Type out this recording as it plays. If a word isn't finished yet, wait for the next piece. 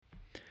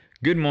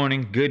Good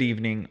morning, good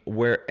evening,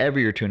 wherever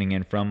you're tuning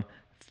in from.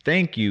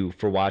 Thank you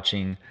for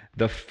watching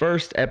the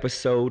first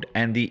episode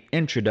and the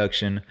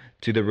introduction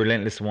to the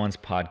Relentless Ones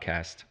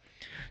podcast.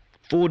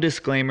 Full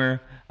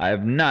disclaimer, I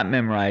have not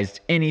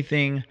memorized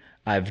anything.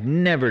 I've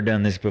never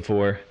done this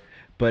before.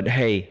 But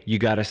hey, you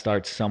got to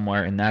start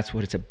somewhere, and that's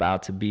what it's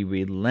about to be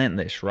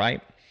relentless, right?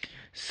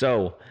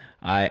 So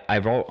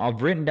I've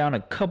written down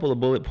a couple of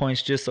bullet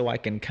points just so I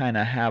can kind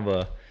of have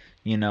a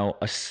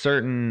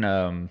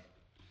certain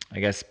I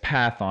guess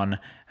path on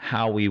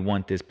how we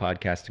want this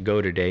podcast to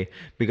go today,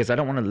 because I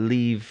don't want to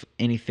leave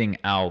anything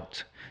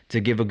out, to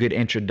give a good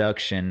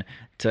introduction,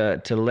 to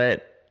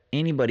let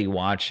anybody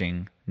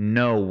watching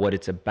know what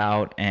it's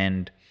about,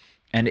 and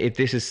if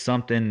this is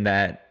something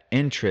that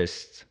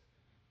interests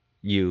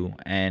you,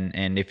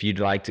 and if you'd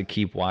like to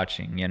keep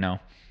watching.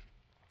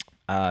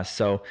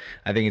 So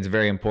I think it's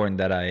very important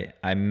that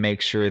I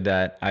make sure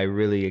that I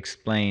really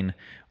explain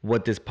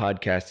what this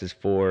podcast is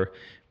for,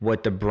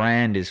 what the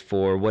brand is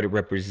for, what it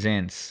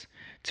represents,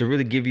 to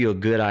really give you a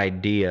good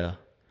idea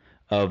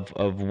of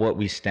what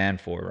we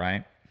stand for,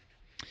 right?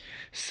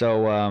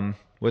 So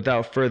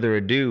without further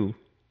ado,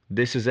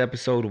 this is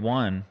episode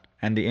 1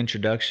 and the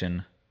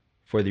introduction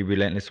for the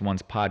Relentless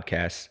Ones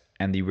podcast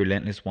and the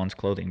Relentless Ones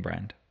clothing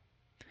brand.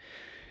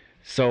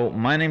 So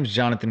my name's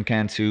Jonathan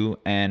Cantu,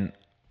 and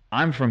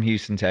I'm from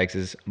Houston,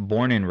 Texas,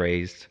 born and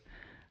raised.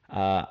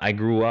 I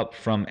grew up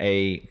from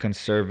a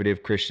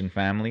conservative Christian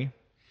family,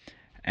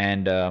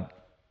 and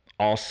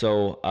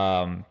also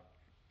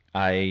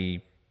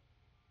I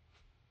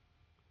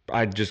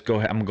I just go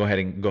ahead. I'm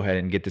gonna go ahead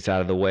and get this out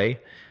of the way.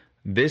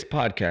 This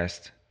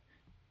podcast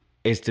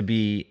is to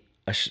be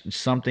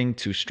something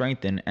to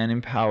strengthen and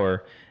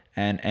empower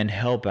and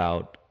help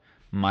out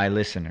my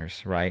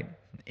listeners, right?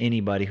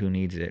 Anybody who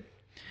needs it.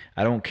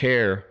 I don't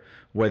care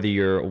whether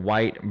you're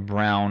white,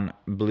 brown,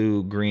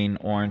 blue, green,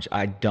 orange.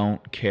 I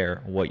don't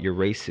care what your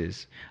race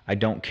is. I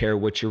don't care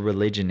what your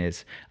religion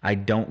is. I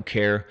don't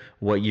care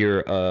what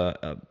your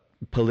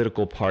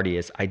political party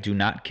is. I do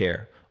not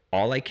care.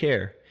 All I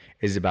care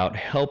is about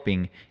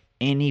helping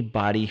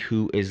anybody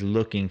who is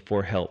looking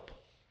for help.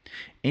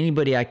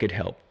 Anybody I could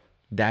help.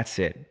 That's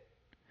it.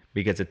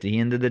 Because at the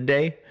end of the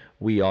day,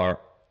 we are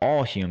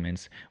all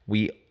humans.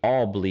 We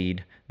all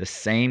bleed the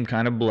same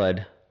kind of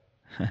blood.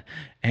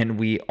 And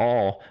we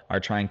all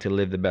are trying to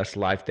live the best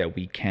life that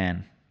we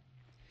can.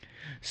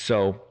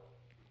 So,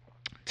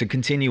 to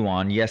continue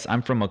on, yes,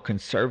 I'm from a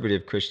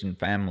conservative Christian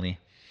family,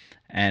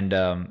 and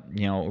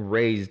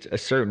raised a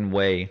certain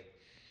way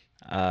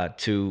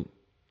to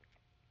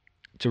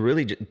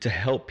really to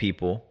help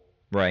people,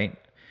 right?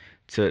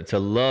 To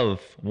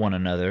love one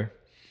another,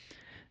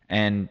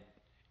 and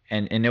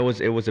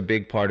it was a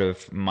big part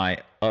of my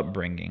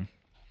upbringing.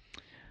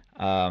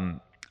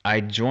 I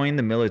joined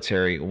the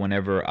military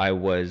whenever I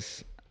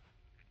was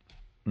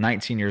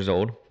 19 years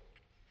old,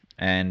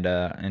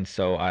 and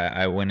so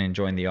I went and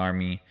joined the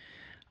army.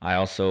 I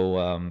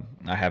also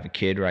I have a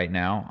kid right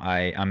now.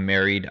 I'm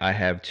married. I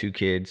have 2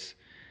 kids,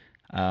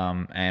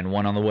 and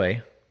one on the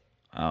way.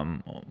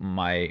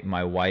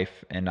 My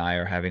wife and I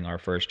are having our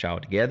first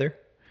child together.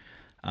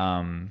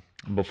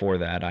 Before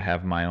that, I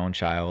have my own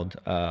child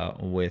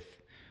with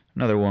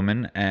another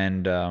woman,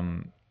 and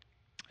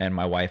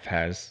my wife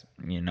has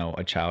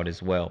a child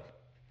as well.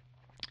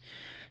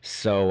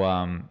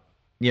 So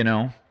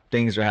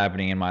things are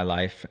happening in my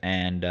life,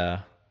 and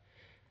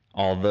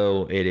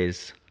although it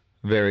is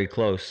very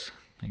close,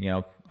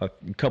 a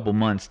couple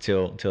months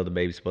till the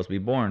baby's supposed to be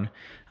born,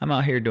 I'm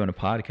out here doing a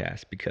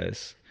podcast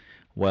because,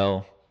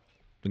 well,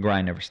 the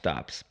grind never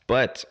stops.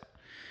 But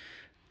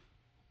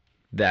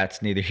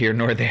that's neither here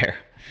nor there.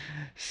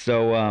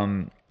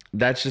 So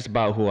that's just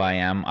about who I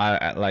am.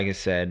 Like I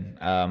said,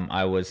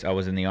 I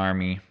was in the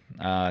army,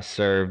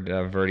 served.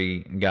 I've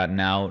already gotten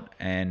out,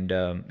 and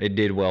it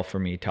did well for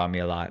me. Taught me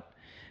a lot,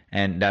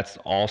 and that's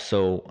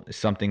also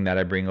something that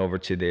I bring over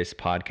to this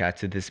podcast,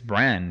 to this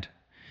brand,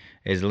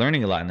 is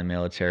learning a lot in the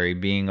military,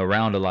 being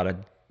around a lot of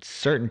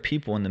certain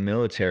people in the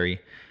military,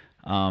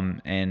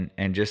 and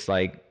just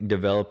like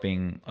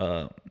developing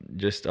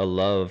just a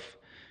love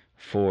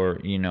for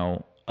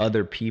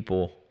other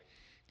people,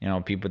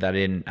 people that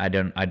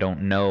I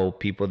don't know,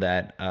 people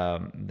that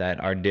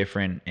are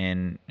different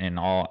in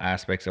all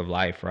aspects of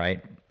life,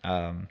 right?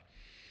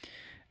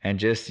 And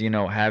just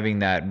having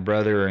that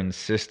brother and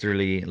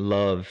sisterly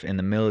love in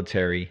the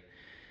military.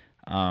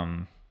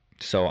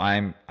 So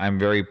I'm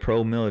very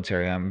pro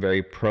military. I'm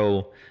very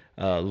pro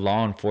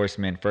law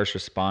enforcement, first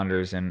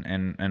responders,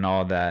 and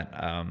all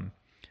that,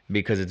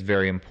 because it's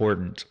very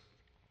important,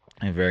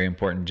 and very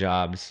important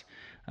jobs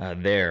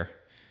there,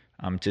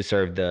 to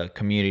serve the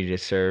community, to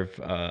serve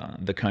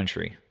the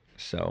country.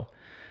 So,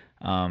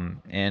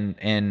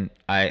 and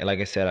I, like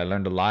I said, I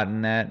learned a lot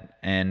in that,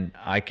 and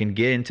I can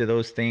get into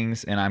those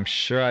things, and I'm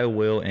sure I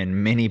will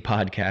in many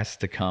podcasts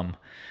to come.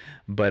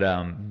 But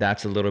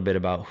that's a little bit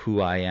about who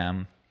I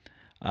am.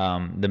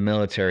 The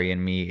military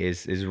in me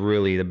is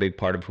really the big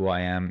part of who I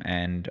am,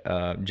 and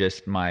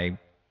just my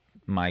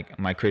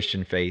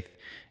Christian faith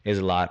is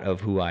a lot of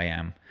who I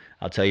am.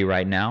 I'll tell you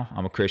right now,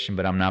 I'm a Christian,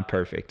 but I'm not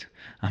perfect.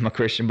 I'm a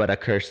Christian, but I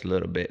curse a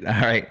little bit. All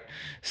right.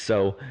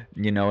 So,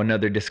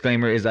 another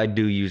disclaimer is I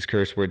do use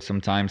curse words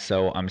sometimes.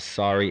 So I'm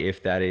sorry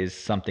if that is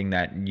something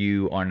that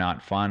you are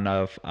not fond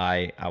of.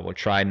 I will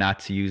try not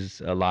to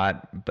use a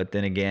lot, but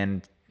then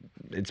again,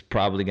 it's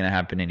probably going to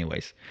happen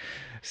anyways.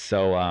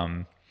 So,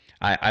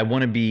 I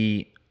want to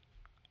be,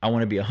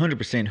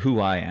 100% who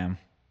I am,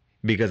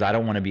 because I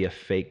don't want to be a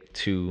fake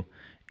to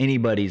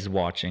anybody's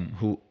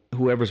watching,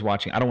 whoever's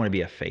watching. I don't want to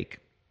be a fake.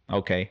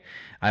 Okay.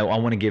 I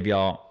want to give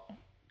y'all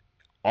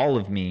all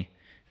of me,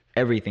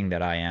 everything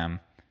that I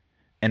am.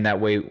 And that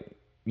way,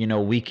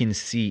 we can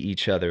see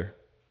each other,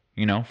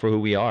 for who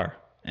we are.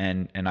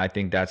 And I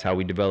think that's how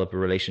we develop a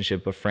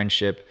relationship, a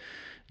friendship,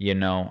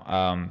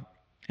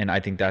 and I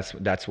think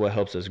that's what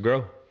helps us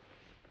grow,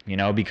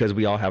 because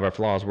we all have our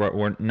flaws.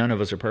 We're none of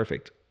us are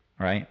perfect.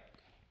 Right.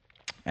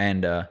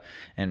 And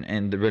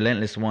the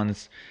Relentless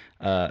Ones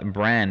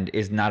brand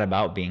is not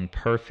about being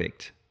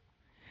perfect.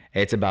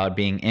 It's about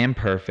being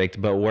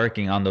imperfect, but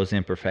working on those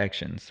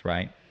imperfections,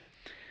 right?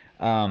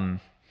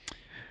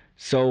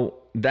 So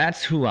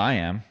that's who I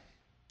am.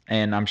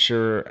 And I'm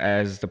sure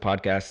as the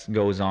podcast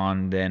goes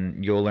on, then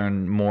you'll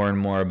learn more and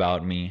more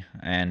about me,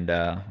 and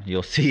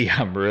you'll see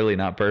I'm really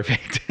not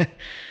perfect.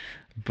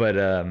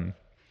 But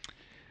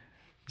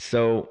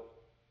so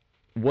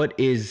what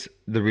is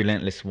the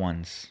Relentless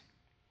Ones?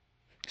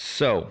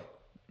 So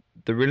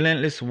the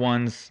Relentless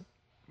Ones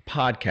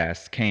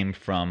podcast came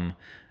from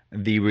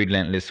the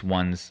Relentless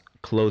Ones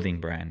clothing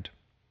brand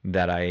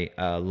that I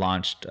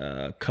launched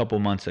a couple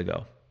months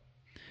ago.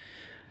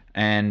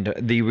 And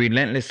the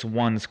Relentless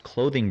Ones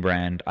clothing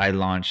brand I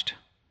launched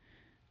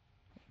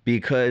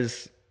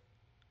because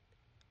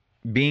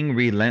being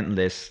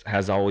relentless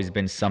has always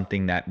been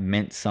something that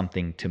meant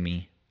something to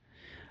me.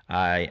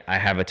 I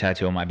have a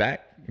tattoo on my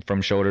back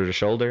from shoulder to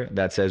shoulder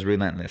that says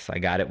Relentless. I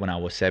got it when I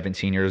was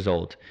 17 years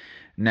old.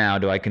 Now,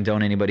 do I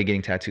condone anybody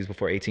getting tattoos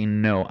before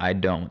 18? No, I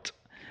don't.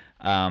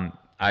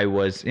 I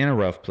was in a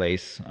rough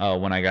place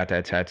when I got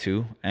that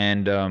tattoo,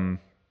 and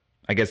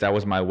I guess that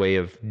was my way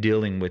of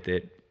dealing with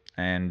it,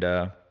 and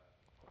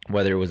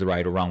whether it was the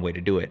right or wrong way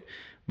to do it.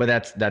 But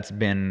that's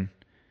been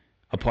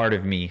a part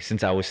of me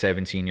since I was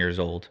 17 years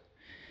old.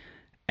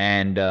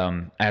 And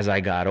as I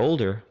got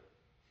older,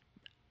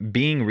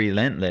 being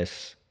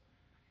relentless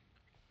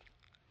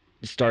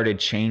started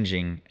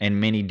changing in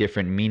many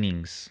different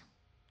meanings.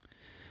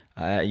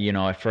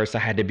 At first I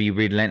had to be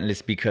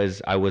relentless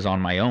because I was on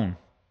my own.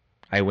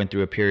 I went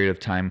through a period of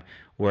time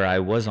where I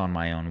was on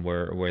my own,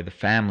 where the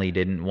family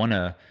didn't want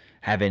to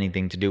have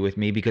anything to do with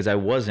me because I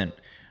wasn't,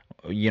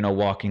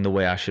 walking the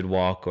way I should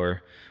walk,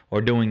 or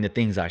doing the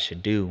things I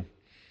should do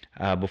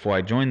before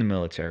I joined the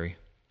military.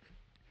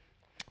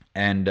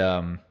 And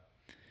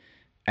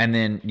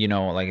then,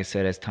 like I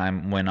said, as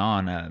time went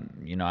on,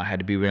 I had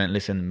to be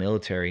relentless in the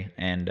military,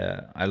 and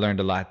I learned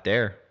a lot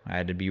there. I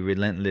had to be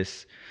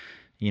relentless,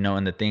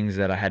 in the things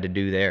that I had to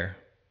do there.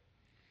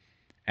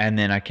 And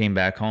then I came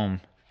back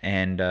home,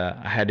 and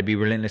I had to be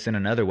relentless in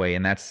another way,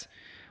 and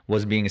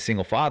was being a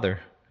single father,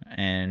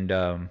 and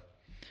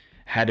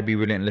had to be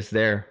relentless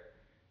there.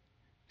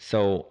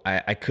 So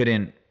I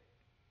couldn't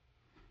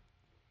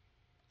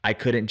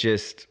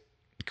just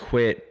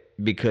quit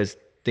because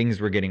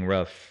things were getting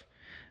rough.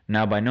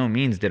 Now, by no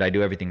means did I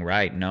do everything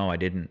right. No, I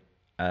didn't.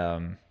 I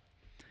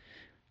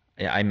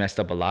messed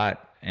up a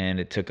lot, and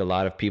it took a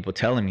lot of people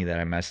telling me that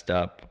I messed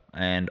up,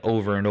 and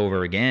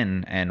over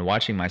again, and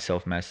watching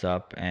myself mess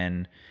up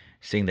and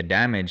seeing the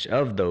damage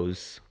of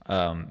those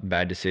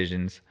bad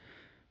decisions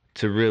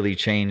to really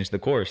change the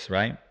course,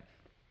 right?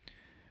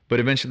 But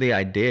eventually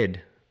I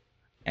did,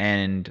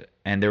 and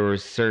there were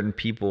certain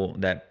people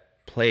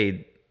that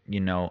played,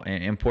 an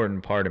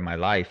important part in my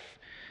life.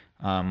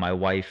 My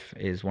wife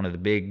is one of the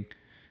big,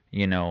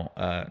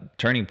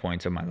 turning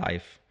points of my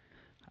life,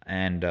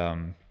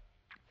 and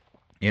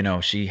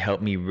she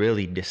helped me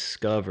really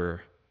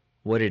discover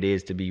what it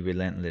is to be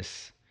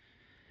relentless,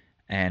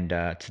 and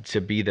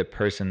to be the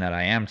person that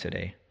I am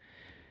today.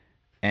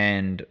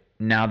 And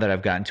now that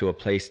I've gotten to a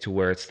place to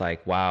where it's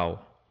like, wow,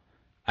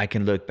 I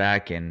can look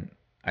back and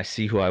I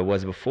see who I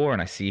was before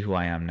and I see who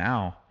I am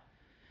now.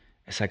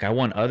 It's like I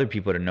want other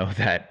people to know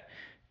that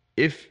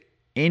if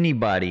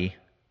anybody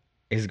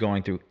is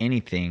going through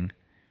anything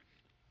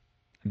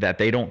that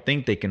they don't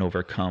think they can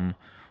overcome,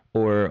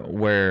 or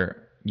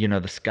where,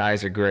 the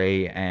skies are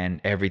gray and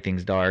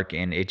everything's dark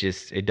and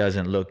it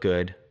doesn't look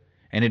good,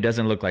 and it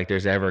doesn't look like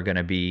there's ever going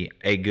to be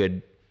a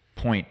good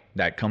point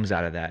that comes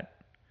out of that.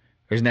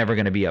 There's never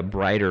going to be a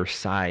brighter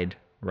side,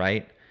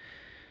 right?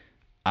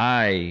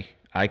 I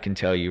can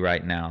tell you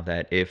right now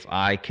that if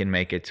I can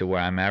make it to where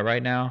I'm at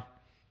right now,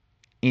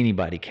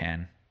 anybody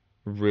can.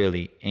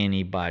 Really,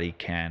 anybody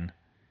can.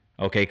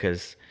 Okay,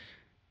 because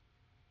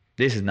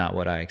this is not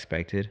what I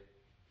expected.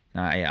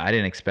 I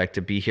didn't expect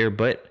to be here,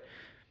 but,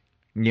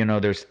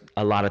 there's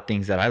a lot of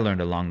things that I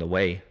learned along the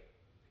way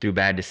through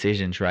bad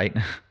decisions, right?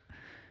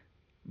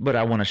 But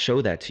I want to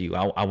show that to you.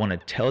 I want to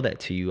tell that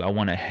to you. I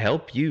want to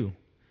help you.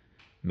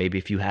 Maybe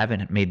if you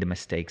haven't made the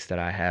mistakes that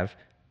I have,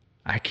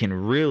 I can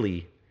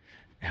really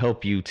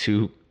help you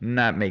to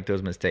not make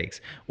those mistakes.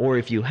 Or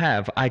if you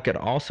have, I could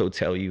also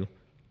tell you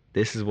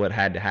this is what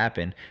had to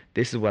happen.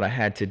 This is what I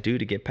had to do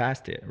to get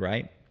past it,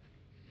 right?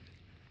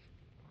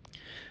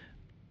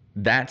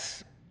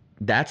 That's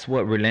that's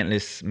what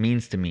relentless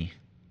means to me.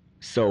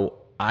 So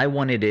I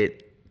wanted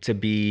it to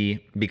be,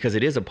 because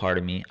it is a part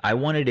of me, I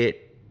wanted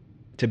it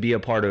to be a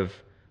part of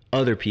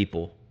other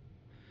people.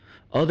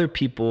 Other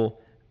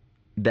people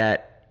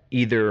that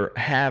either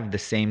have the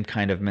same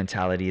kind of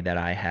mentality that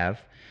I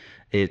have,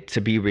 it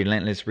to be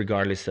relentless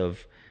regardless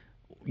of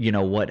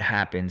what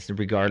happens,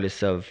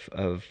 regardless of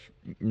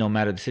no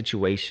matter the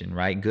situation,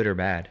 right? Good or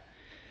bad.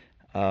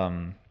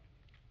 Um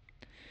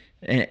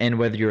and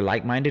whether you're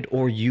like-minded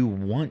or you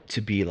want to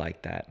be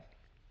like that.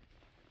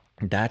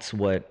 That's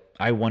what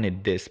I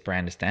wanted this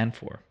brand to stand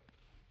for.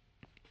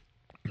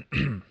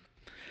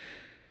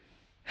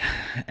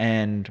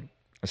 And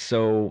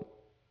so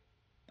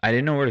I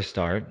didn't know where to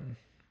start.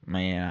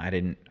 Man, I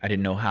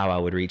didn't know how I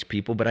would reach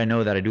people, but I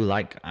know that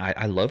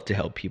I love to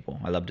help people.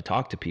 I love to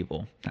talk to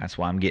people. That's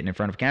why I'm getting in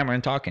front of camera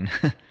and talking.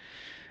 It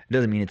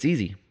doesn't mean it's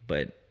easy,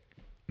 but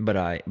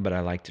I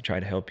like to try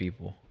to help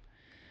people.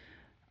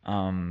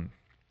 Um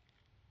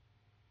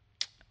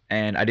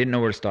and I didn't know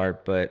where to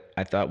start, but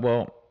I thought,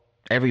 well,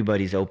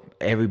 everybody's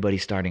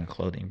starting a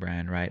clothing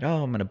brand, right?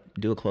 Oh, I'm gonna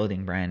do a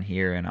clothing brand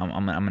here, and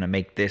I'm gonna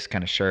make this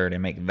kind of shirt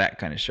and make that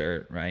kind of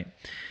shirt, right?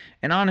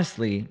 And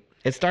honestly,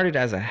 it started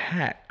as a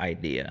hat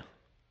idea.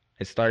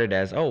 It started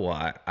as, oh,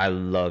 well, I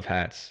love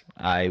hats.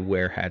 I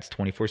wear hats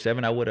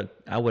 24/7. I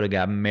would have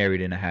got married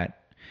in a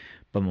hat,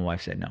 but my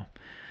wife said no.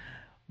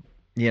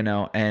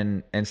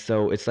 And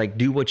so it's like,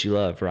 do what you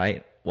love,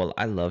 right? Well,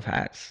 I love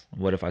hats.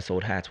 What if I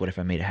sold hats? What if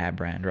I made a hat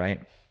brand,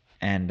 right?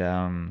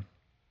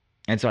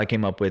 And so I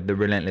came up with the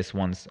Relentless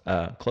Ones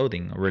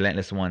clothing,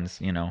 Relentless Ones,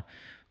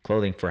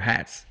 clothing for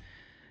hats.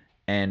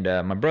 And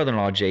my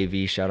brother-in-law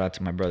JV, shout out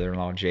to my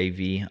brother-in-law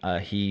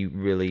JV. He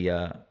really,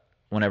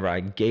 whenever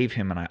I gave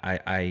him and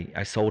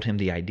I sold him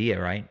the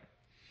idea, right?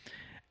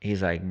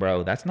 He's like,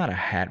 bro, that's not a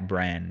hat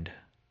brand.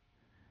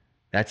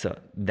 That's a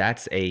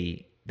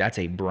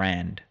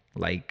brand.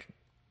 Like,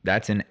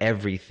 that's an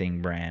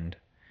everything brand.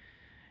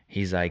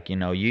 He's like,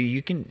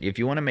 you can, if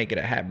you want to make it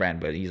a hat brand,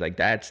 but he's like,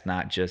 that's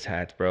not just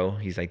hats, bro.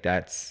 He's like,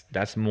 that's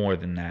more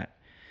than that.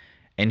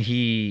 And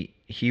he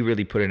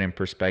really put it in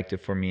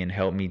perspective for me and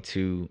helped me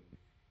to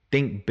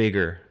think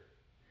bigger.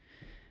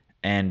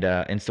 And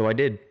so I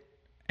did.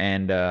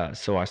 And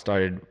so I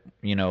started,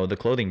 the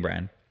clothing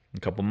brand a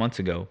couple months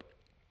ago.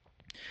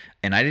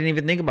 And I didn't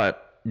even think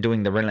about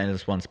doing the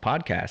Relentless Ones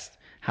podcast.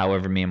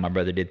 However, me and my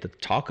brother did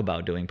talk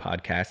about doing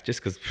podcasts just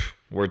because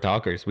we're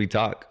talkers. We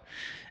talk,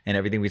 and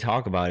everything we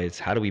talk about is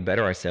how do we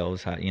better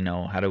ourselves? How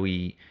do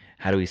we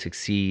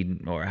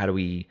succeed, or how do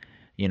we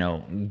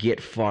get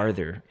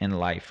farther in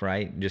life?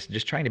 Right?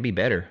 Just trying to be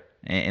better,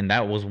 and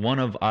that was one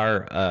of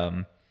our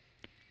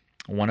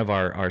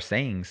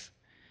sayings.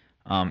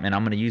 And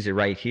I'm going to use it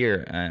right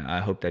here. I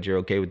hope that you're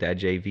okay with that,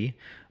 JV.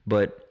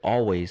 But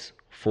always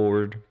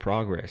forward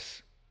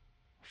progress,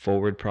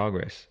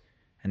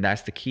 and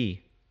that's the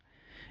key.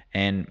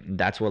 And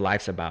that's what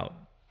life's about.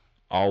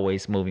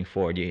 Always moving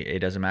forward. It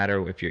doesn't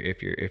matter if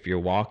you're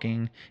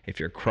walking, if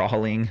you're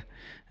crawling,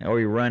 or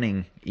you're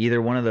running.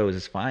 Either one of those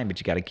is fine, but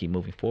you got to keep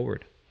moving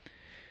forward.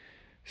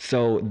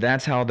 So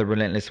that's how the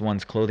Relentless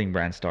Ones clothing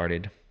brand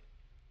started.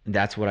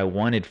 That's what I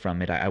wanted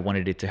from it. I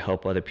wanted it to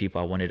help other people.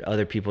 I wanted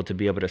other people to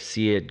be able to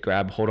see it,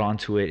 hold on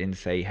to it, and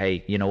say,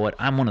 hey, you know what?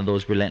 I'm one of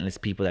those relentless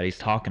people that he's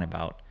talking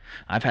about.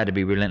 I've had to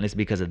be relentless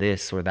because of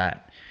this or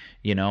that,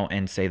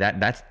 and say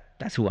that's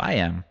who I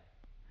am,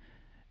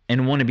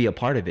 and want to be a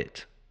part of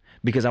it,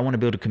 because I want to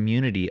build a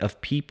community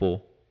of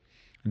people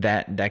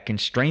that can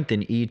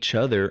strengthen each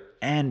other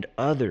and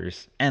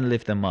others and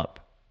lift them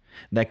up,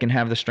 that can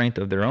have the strength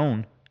of their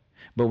own,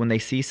 but when they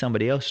see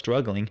somebody else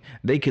struggling,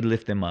 they could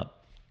lift them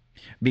up.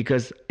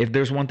 Because if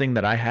there's one thing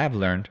that I have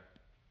learned,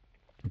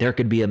 there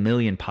could be a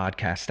million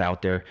podcasts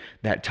out there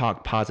that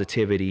talk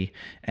positivity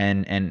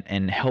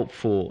and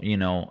helpful,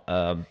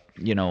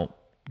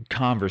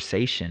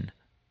 conversation.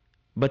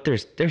 But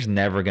there's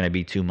never going to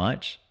be too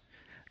much.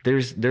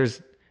 There's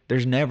there's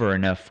there's never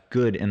enough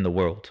good in the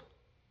world.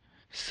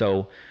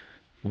 So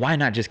why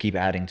not just keep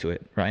adding to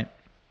it, right?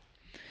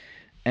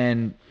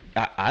 And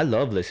I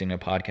love listening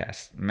to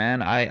podcasts,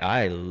 man.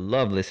 I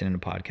love listening to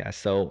podcasts.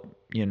 So,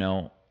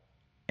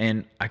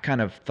 and I kind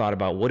of thought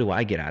about, what do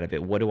I get out of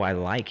it? What do I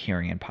like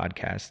hearing in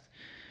podcasts?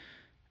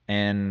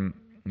 And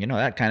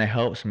that kind of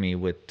helps me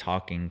with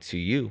talking to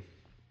you.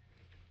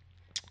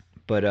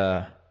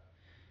 But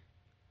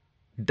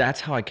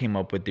that's how I came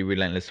up with the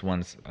Relentless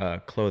Ones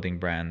clothing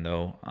brand,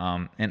 though.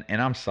 And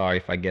I'm sorry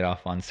if I get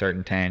off on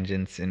certain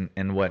tangents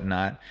and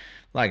whatnot.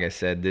 Like I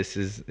said, this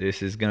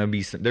is gonna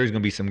be there's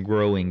gonna be some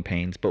growing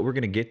pains, but we're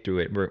gonna get through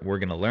it. We're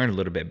gonna learn a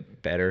little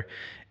bit better,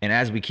 and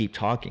as we keep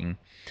talking,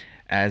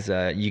 as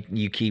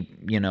you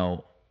keep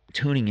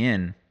tuning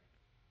in,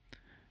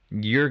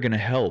 you're gonna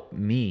help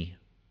me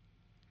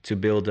to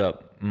build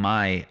up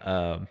my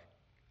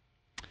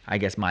I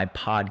guess my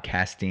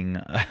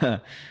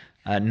podcasting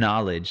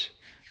knowledge.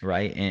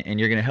 right? And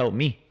you're gonna help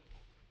me.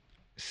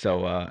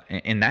 So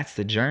and that's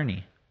the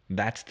journey.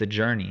 That's the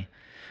journey.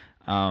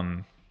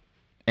 Um,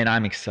 and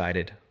I'm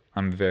excited.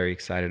 I'm very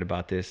excited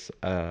about this.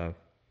 I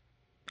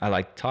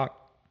like to talk.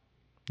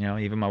 You know,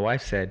 even my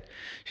wife said,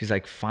 she's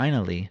like,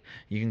 finally,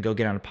 you can go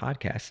get on a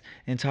podcast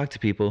and talk to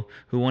people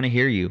who want to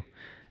hear you.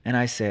 And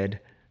I said,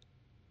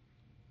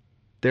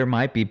 there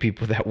might be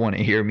people that want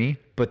to hear me,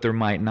 but there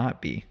might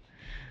not be.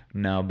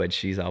 No, but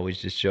she's always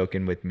just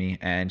joking with me,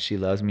 and she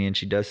loves me, and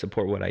she does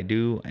support what I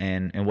do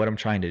and what I'm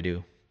trying to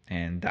do.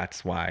 And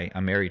that's why I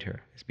married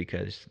her. It's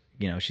because,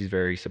 she's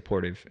very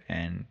supportive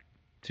and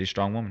she's a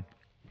strong woman.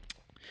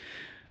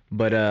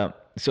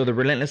 But so the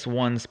Relentless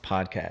Ones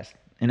podcast,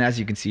 and as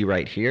you can see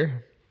right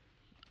here,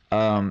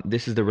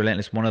 this is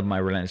one of my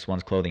Relentless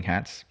Ones clothing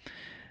hats,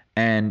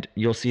 and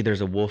you'll see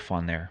there's a wolf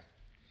on there,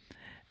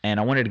 and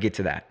I wanted to get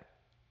to that.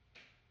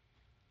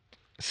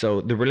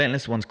 So the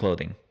Relentless Ones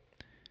clothing,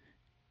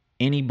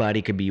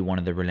 anybody could be one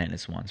of the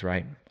Relentless Ones,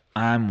 right?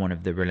 I'm one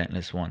of the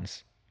Relentless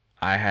Ones.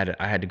 I had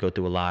to go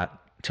through a lot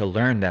to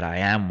learn that I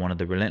am one of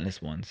the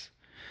Relentless Ones,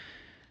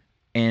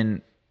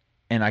 and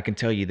I can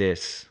tell you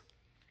this,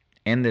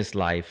 in this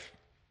life,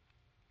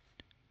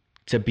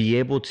 to be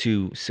able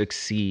to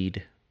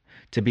succeed,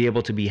 to be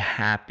able to be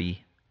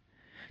happy,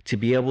 to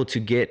be able to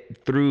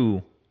get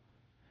through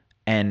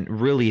and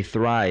really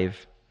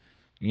thrive,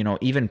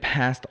 even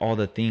past all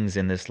the things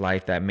in this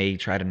life that may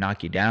try to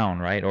knock you down,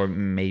 right? Or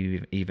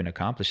maybe even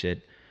accomplish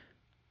it,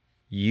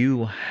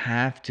 you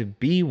have to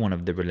be one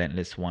of the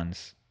Relentless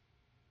Ones.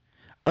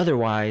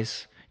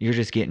 Otherwise, you're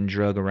just getting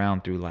drug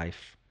around through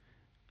life.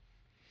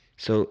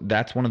 So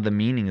that's one of the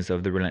meanings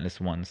of the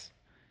Relentless Ones,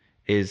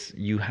 is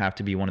you have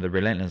to be one of the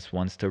Relentless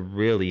Ones to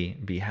really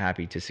be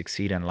happy, to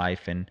succeed in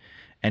life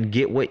and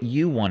get what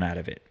you want out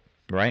of it,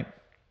 right?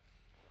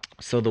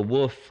 So the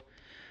wolf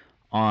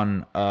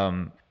on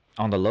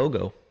the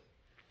logo,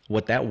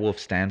 what that wolf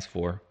stands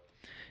for,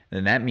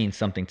 and that means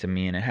something to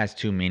me, and it has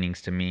two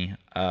meanings to me.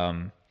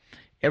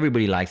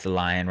 Everybody likes the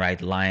lion, right?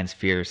 The lion's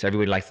fierce.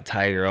 Everybody likes the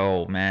tiger.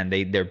 Oh man,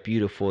 they're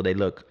beautiful. They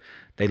look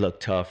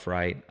tough,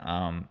 right?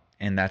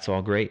 And that's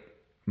all great.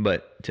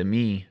 But to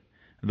me,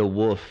 the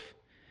wolf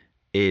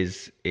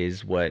is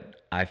what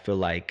I feel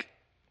like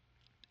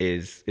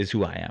is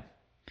who I am,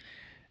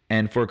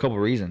 and for a couple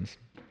reasons.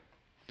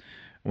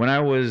 When I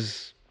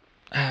was,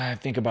 I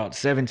think about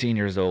 17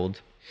 years old,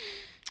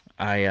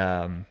 I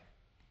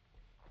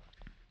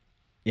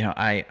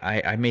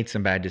I made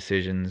some bad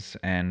decisions,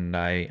 and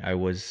I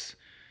was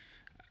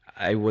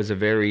a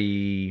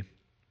very,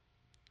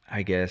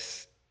 I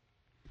guess,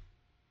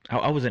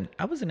 I was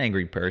an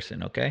angry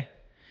person. Okay,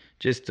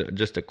 just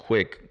a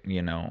quick,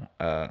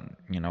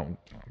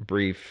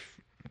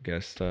 brief, I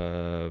guess,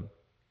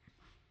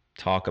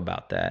 talk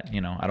about that. I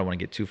don't want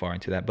to get too far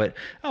into that, but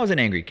I was an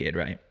angry kid,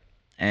 right?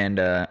 And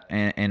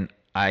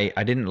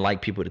I didn't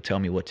like people to tell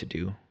me what to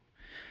do.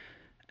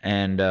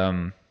 And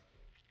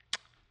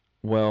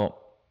well,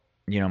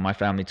 my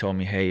family told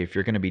me, hey, if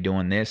you're going to be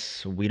doing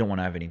this, we don't want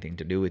to have anything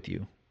to do with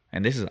you.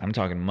 And I'm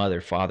talking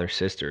mother, father,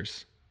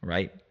 sisters,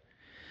 right?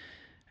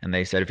 And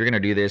they said, if you're going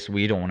to do this,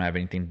 we don't want to have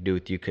anything to do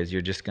with you, because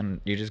you're just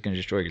going to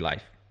destroy your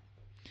life.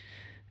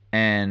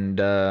 And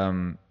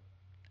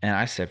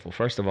I said, well,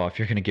 first of all, if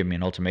you're going to give me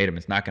an ultimatum,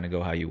 it's not going to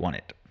go how you want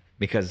it,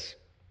 because,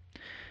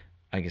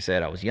 like I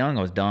said, I was young,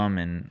 I was dumb,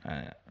 and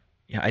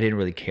I didn't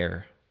really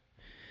care.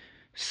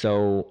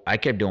 So I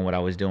kept doing what I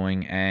was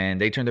doing,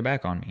 and they turned their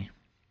back on me.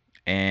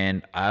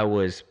 And I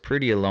was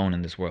pretty alone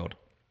in this world.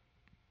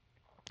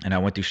 And I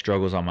went through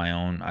struggles on my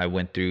own. I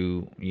went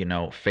through,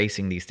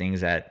 facing these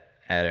things at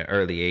an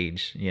early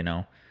age,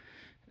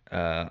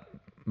 Uh,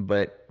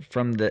 but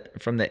from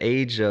the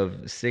age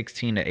of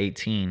 16 to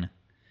 18,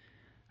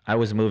 I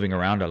was moving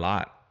around a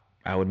lot.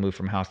 I would move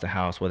from house to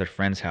house, whether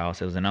friend's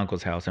house, it was an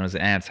uncle's house, it was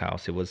an aunt's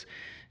house, it was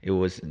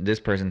this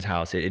person's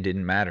house. It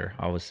didn't matter.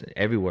 I was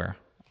everywhere,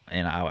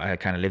 and I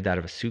kind of lived out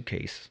of a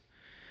suitcase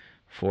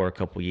for a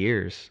couple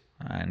years,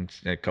 and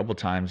a couple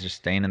times just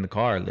staying in the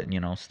car,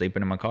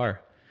 sleeping in my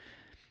car,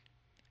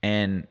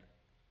 and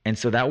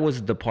so that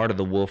was the part of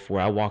the wolf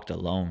where I walked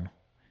alone.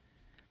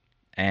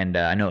 And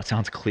I know it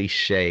sounds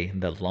cliche,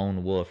 the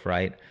lone wolf,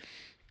 right?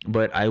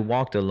 But I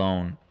walked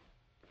alone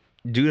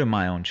due to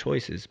my own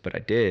choices, but I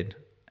did,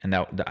 and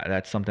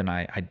that's something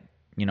I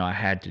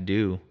had to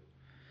do,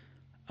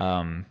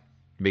 because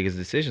of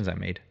the decisions I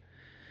made.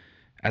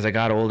 As I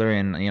got older,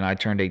 and I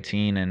turned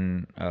 18,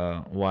 and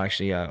well,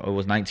 actually, I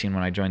was 19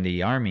 when I joined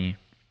the army.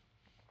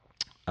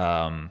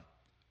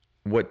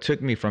 What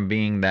took me from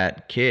being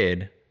that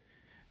kid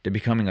to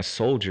becoming a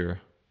soldier,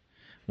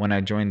 when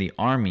I joined the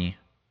army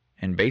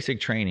in basic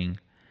training,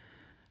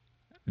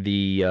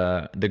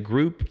 the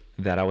group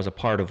that I was a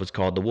part of was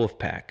called the Wolf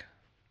Pack.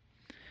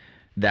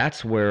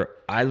 That's where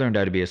I learned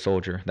how to be a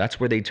soldier. That's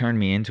where they turned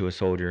me into a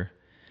soldier.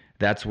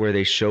 That's where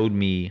they showed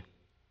me,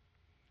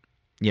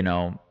 you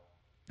know,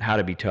 how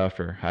to be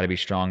tougher, how to be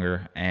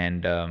stronger,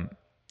 and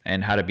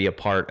how to be a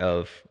part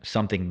of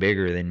something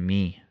bigger than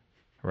me,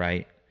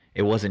 right?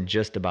 It wasn't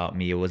just about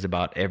me. It was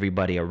about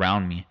everybody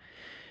around me.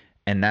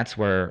 And that's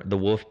where the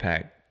Wolf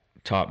Pack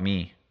taught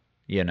me,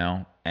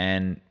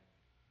 and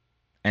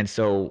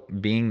so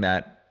being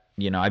that,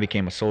 I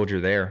became a soldier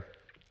there.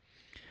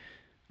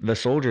 The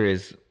soldier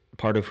is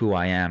part of who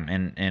I am,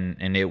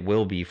 and it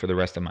will be for the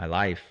rest of my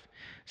life.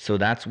 So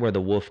that's where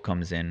the wolf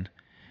comes in.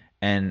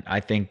 And I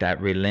think that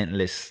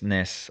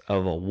relentlessness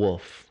of a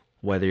wolf,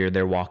 whether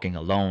they're walking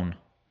alone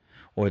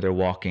or they're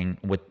walking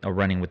with or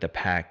running with the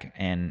pack,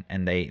 and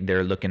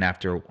they're looking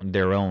after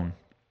their own,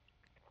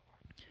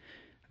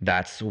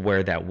 that's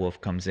where that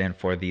wolf comes in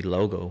for the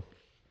logo.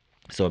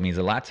 So it means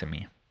a lot to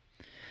me.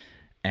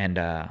 And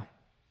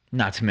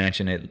not to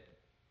mention it,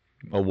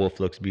 a wolf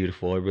looks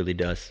beautiful. It really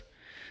does.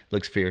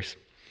 Looks fierce.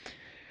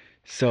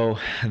 So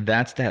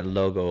that's that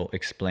logo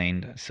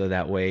explained. So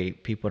that way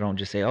people don't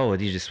just say, "Oh,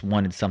 you just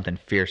wanted something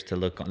fierce to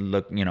look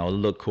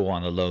cool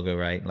on the logo,"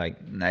 right? Like,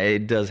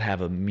 it does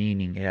have a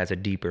meaning. It has a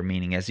deeper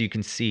meaning. As you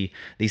can see,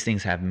 these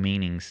things have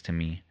meanings to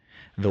me.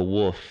 The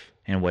wolf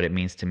and what it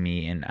means to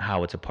me and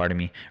how it's a part of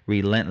me.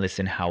 Relentless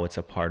and how it's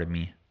a part of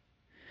me.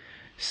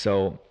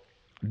 So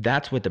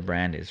that's what the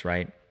brand is,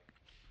 right?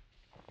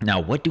 Now,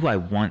 what do I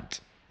want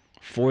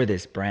for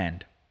this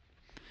brand?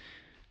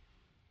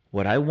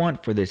 What I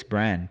want for this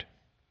brand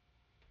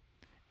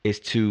is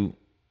to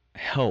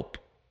help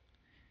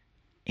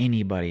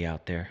anybody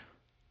out there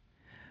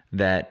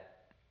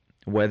that,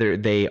 whether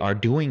they are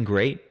doing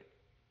great,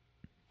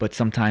 but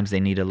sometimes they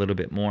need a little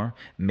bit more,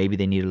 maybe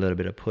they need a little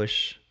bit of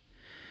push,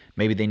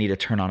 maybe they need to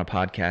turn on a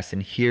podcast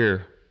and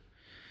hear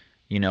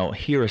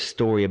a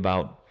story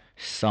about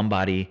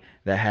somebody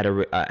that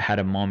had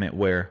a moment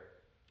where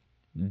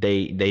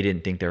they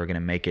didn't think they were going to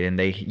make it, and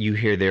you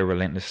hear their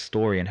relentless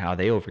story and how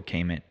they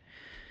overcame it,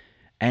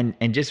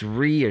 and just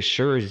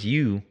reassures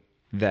you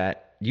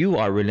that you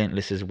are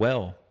relentless as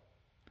well.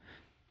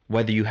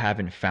 Whether you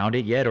haven't found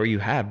it yet or you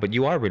have, but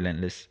you are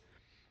relentless.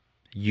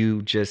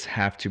 You just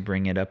have to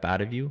bring it up out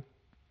of you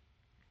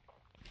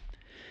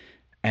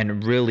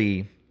and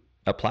really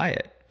apply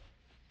it.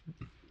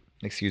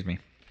 Excuse me.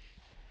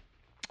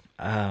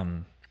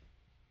 And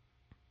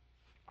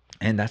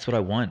that's what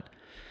I want.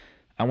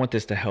 I want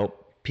this to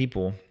help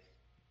people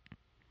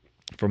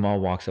from all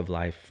walks of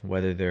life,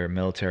 whether they're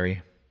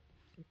military,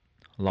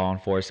 law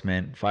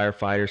enforcement,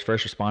 firefighters,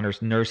 first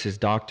responders, nurses,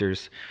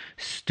 doctors,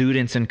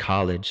 students in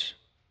college,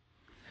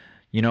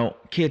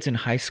 kids in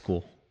high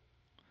school,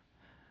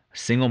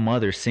 single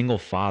mothers, single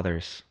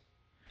fathers,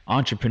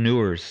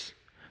 entrepreneurs,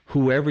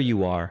 whoever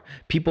you are,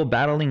 people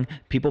battling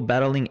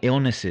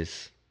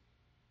illnesses,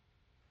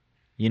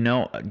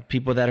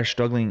 people that are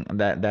struggling,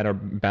 that are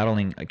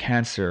battling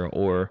cancer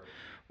or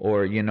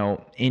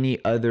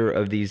any other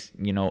of these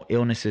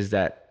illnesses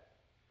that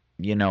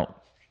you know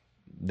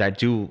that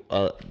do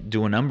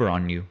a number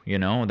on you,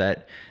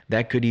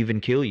 that could even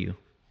kill you.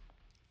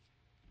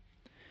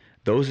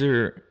 Those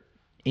are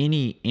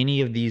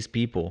any of these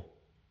people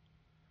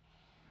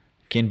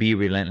can be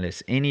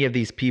relentless. Any of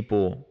these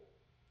people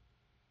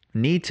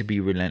need to be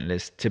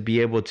relentless to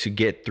be able to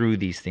get through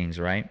these things,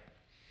 right?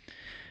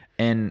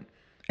 And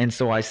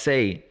so I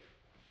say,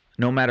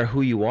 no matter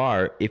who you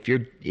are, if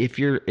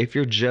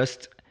you're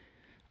just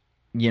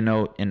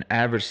an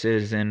average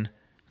citizen,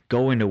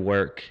 going to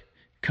work,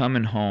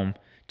 coming home,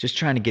 just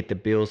trying to get the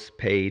bills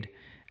paid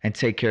and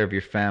take care of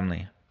your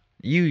family,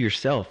 you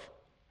yourself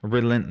are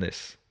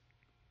relentless.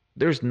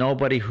 There's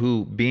nobody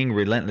who being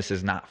relentless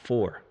is not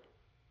for.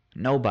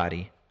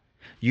 Nobody.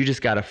 You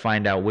just got to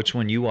find out which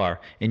one you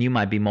are, and you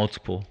might be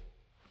multiple.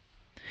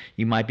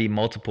 You might be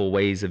multiple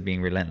ways of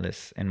being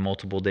relentless and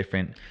multiple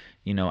different,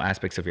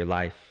 aspects of your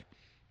life.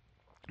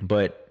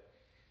 But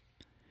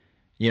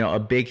a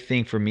big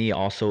thing for me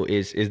also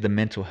is the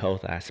mental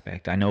health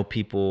aspect. I know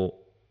people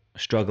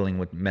struggling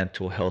with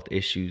mental health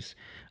issues.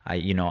 I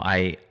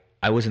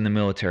was in the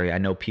military. I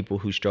know people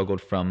who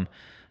struggled from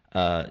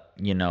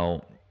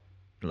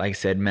like I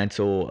said,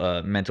 mental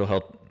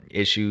health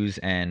issues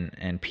and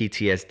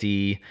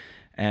PTSD,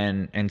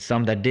 and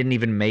some that didn't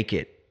even make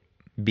it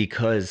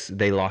because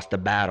they lost a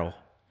battle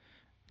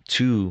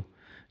to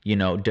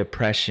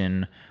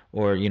depression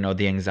or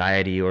the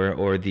anxiety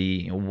or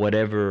the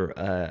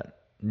whatever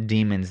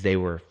demons they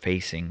were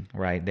facing,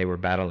 right? They were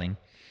battling,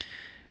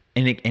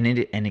 and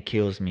it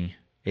kills me.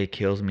 It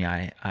kills me.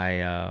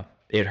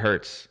 It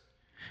hurts,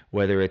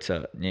 whether it's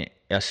a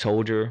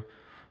soldier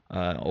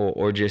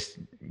or just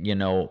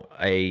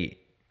a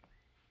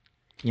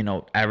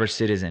average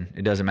citizen.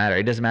 It doesn't matter.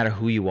 It doesn't matter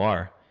who you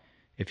are.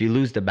 If you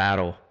lose the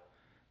battle,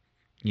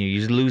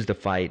 you lose the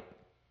fight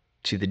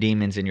to the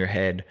demons in your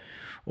head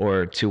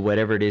or to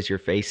whatever it is you're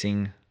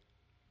facing.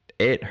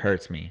 It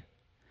hurts me.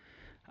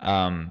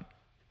 And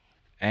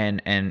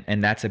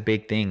that's a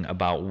big thing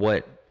about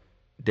what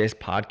this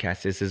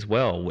podcast is as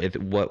well, with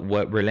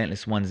what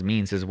Relentless Ones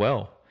means as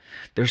well.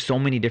 There's so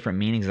many different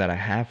meanings that I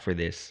have for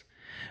this,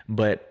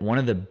 but one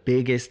of the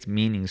biggest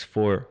meanings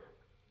for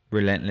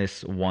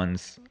Relentless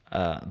Ones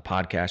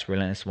podcast,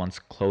 Relentless Ones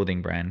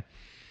clothing brand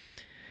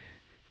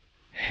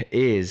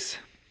is,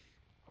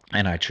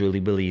 and I truly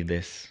believe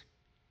this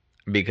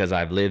because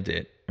I've lived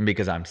it and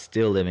because I'm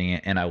still living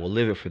it and I will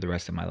live it for the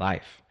rest of my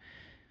life,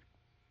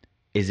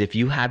 is if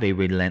you have a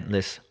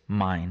relentless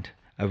mind,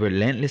 a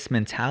relentless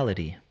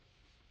mentality,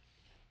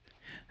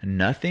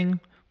 nothing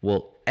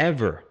will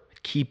ever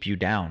keep you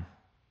down.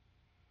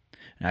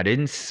 And I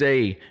didn't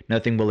say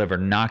nothing will ever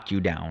knock you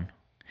down.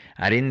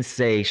 I didn't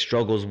say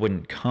struggles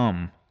wouldn't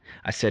come.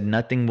 I said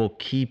nothing will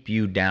keep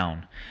you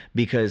down.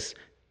 Because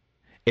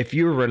if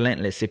you're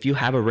relentless, if you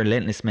have a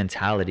relentless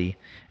mentality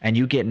and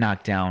you get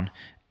knocked down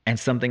and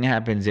something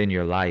happens in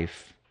your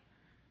life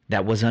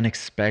that was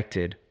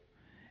unexpected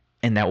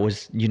and that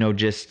was,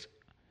 just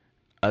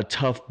a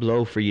tough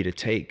blow for you to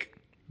take,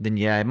 then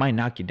yeah, it might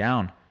knock you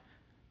down.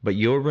 But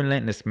your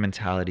relentless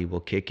mentality will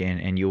kick in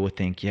and you will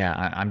think,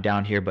 yeah, I'm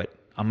down here, but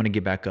I'm going to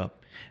get back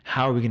up.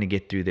 How are we going to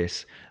get through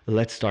this?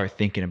 Let's start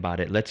thinking about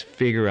it. Let's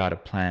figure out a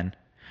plan.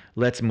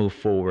 Let's move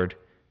forward.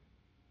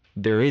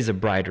 There is a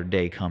brighter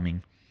day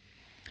coming.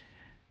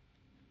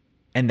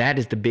 And that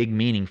is the big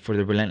meaning for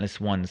the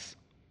Relentless Ones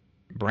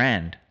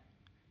brand.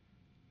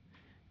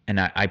 And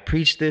I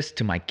preach this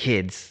to my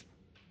kids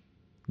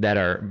that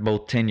are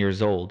both 10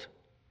 years old.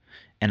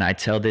 And I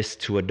tell this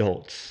to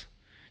adults,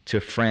 to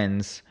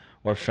friends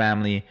or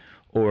family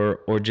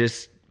or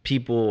just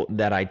people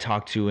that I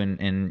talk to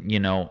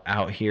in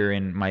out here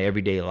in my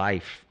everyday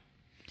life.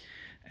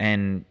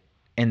 And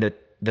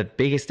the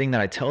biggest thing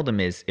that I tell them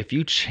is if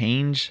you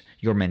change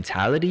your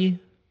mentality,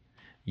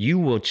 you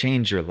will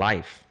change your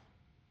life.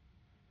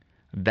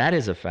 That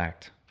is a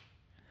fact.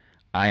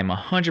 I am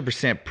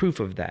 100% proof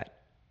of that.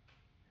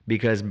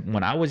 Because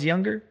when I was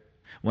younger,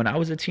 when I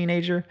was a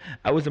teenager,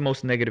 I was the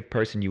most negative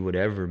person you would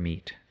ever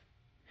meet.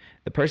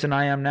 The person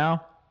I am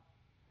now,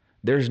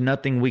 there's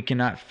nothing we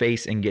cannot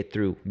face and get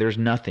through. There's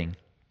nothing.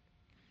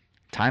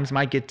 Times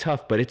might get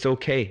tough, but it's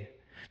okay.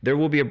 There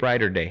will be a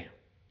brighter day.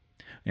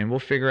 And we'll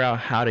figure out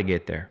how to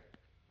get there.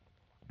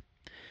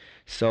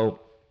 So,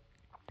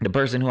 the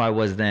person who I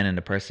was then and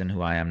the person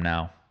who I am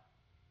now,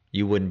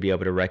 you wouldn't be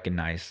able to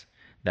recognize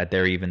that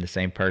they're even the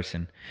same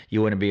person.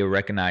 You wouldn't be able to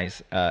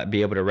recognize,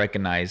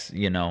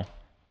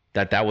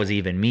 that was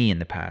even me in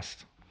the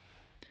past.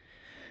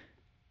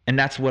 And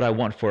that's what I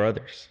want for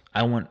others.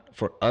 I want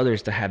for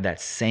others to have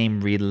that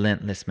same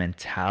relentless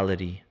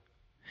mentality.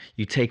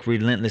 You take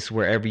relentless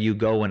wherever you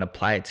go and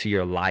apply it to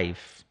your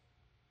life.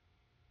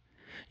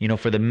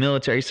 For the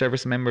military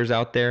service members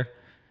out there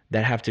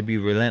that have to be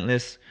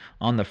relentless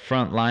on the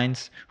front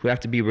lines, who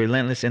have to be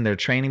relentless in their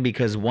training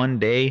because one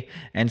day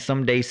and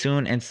someday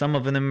soon, and some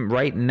of them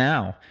right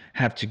now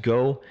have to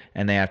go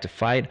and they have to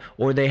fight,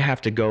 or they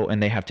have to go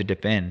and they have to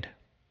defend.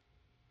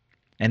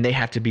 And they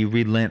have to be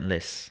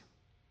relentless.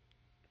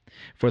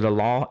 For the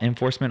law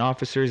enforcement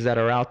officers that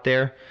are out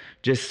there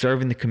just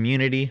serving the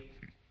community,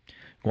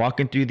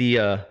 walking through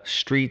the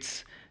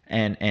streets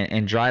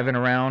and driving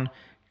around,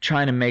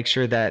 trying to make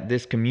sure that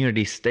this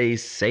community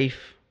stays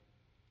safe.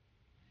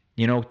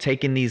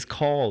 Taking these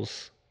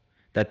calls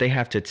that they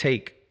have to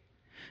take.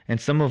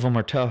 And some of them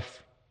are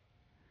tough.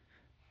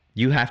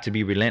 You have to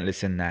be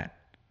relentless in that.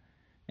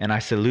 And I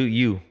salute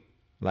you.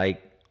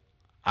 Like,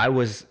 I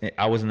was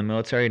in the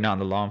military, not in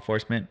the law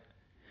enforcement.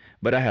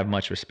 But I have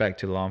much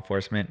respect to law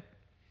enforcement.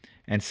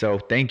 And so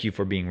thank you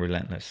for being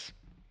relentless.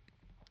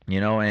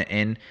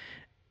 And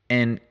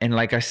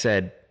like I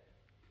said,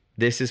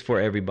 this is for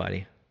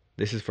everybody.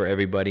 This is for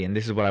everybody. And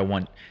this is what I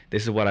want.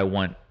 This is what I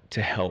want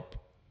to help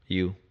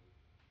you.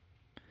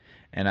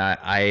 And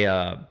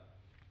I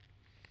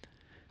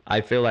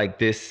feel like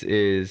this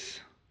is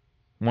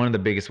one of the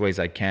biggest ways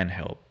I can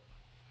help.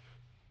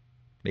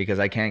 Because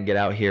I can't get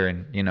out here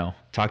and,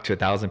 talk to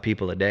 1,000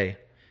 people a day.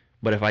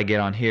 But if I get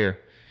on here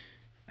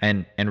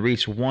and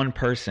reach one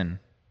person,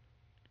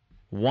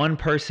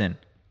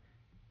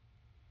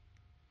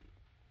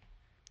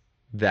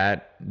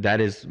 that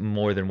is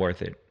more than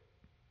worth it.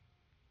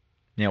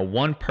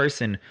 One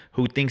person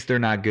who thinks they're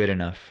not good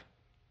enough.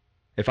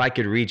 If I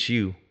could reach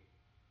you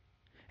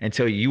and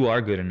tell you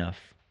are good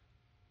enough,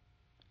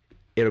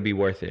 it'll be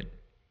worth it.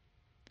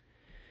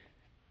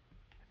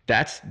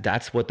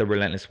 That's what the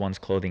Relentless Ones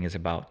clothing is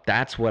about.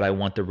 That's what I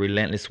want the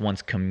Relentless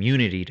Ones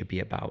community to be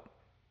about.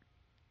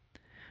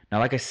 Now,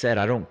 like I said,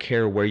 I don't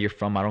care where you're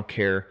from. I don't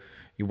care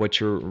what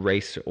your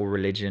race or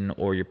religion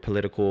or your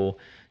political,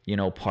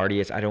 party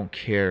is. I don't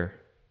care.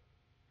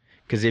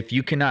 Because if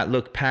you cannot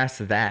look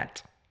past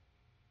that,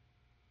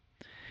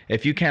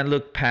 if you can't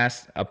look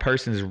past a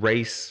person's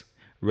race,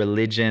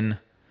 religion,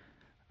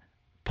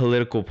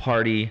 political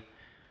party,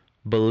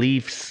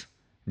 beliefs,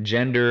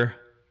 gender,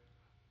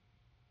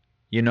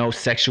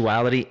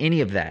 sexuality,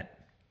 any of that.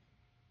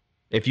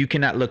 If you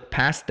cannot look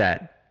past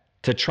that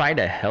to try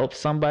to help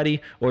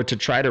somebody or to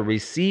try to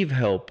receive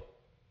help,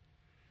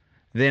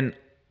 then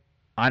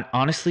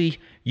honestly,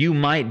 you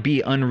might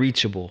be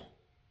unreachable.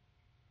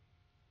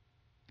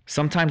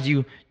 Sometimes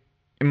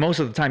most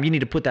of the time, you need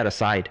to put that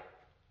aside.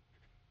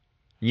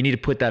 You need to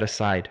put that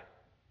aside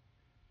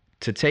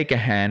to take a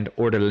hand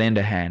or to lend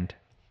a hand.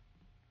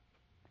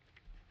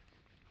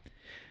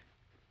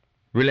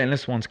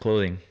 Relentless Ones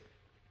clothing.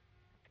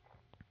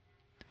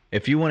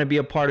 If you want to be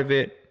a part of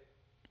it,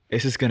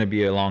 this is going to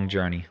be a long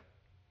journey.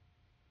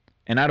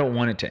 And I don't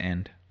want it to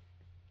end.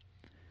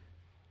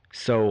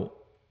 So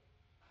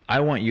I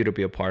want you to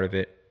be a part of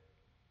it.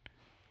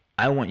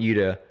 I want you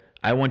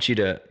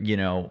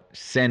to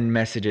send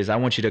messages. I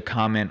want you to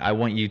comment. I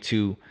want you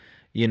to,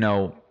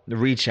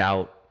 reach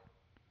out.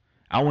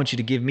 I want you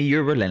to give me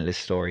your relentless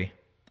story.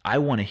 I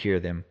want to hear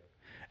them.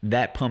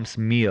 That pumps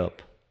me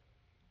up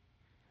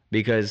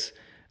because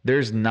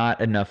there's not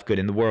enough good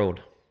in the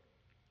world.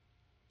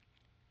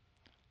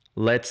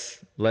 Let's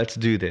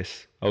do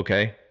this,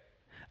 okay?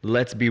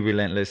 Let's be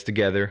relentless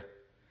together.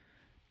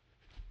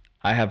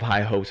 I have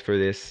high hopes for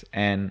this,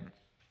 and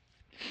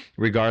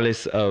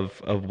regardless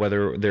of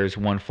whether there's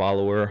one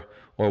follower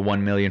or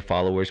 1 million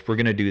followers, we're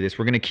gonna do this.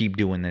 We're gonna keep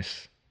doing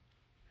this.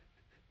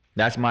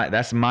 That's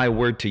my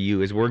word to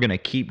you, is we're gonna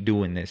keep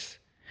doing this.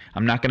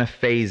 I'm not gonna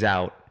phase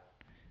out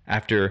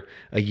after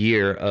a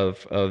year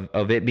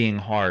of it being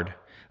hard,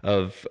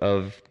 of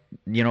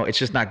it's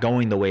just not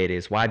going the way it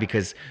is. Why?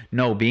 Because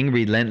no, being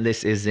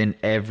relentless is an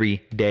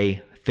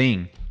everyday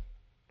thing.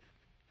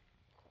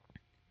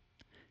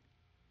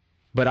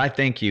 But I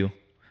thank you.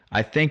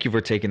 I thank you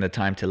for taking the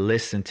time to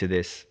listen to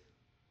this.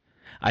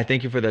 I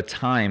thank you for the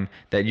time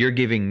that you're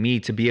giving me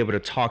to be able to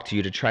talk to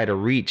you, to try to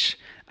reach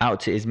out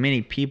to as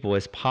many people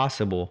as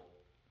possible.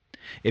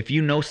 If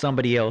you know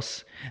somebody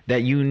else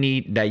that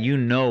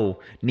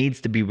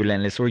needs to be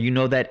relentless, or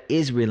that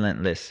is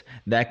relentless,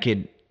 that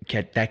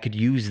could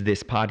use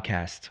this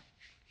podcast,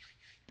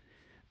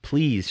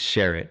 please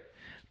share it.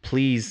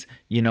 Please,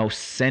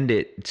 send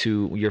it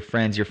to your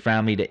friends, your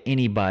family, to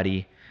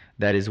anybody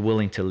that is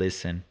willing to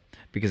listen,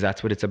 because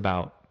that's what it's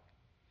about.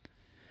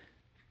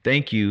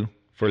 Thank you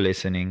for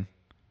listening.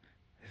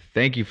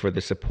 Thank you for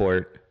the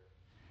support.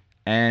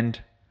 And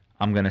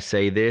I'm going to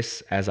say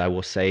this, as I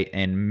will say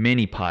in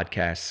many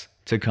podcasts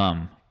to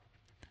come: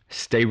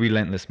 stay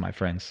relentless, my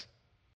friends.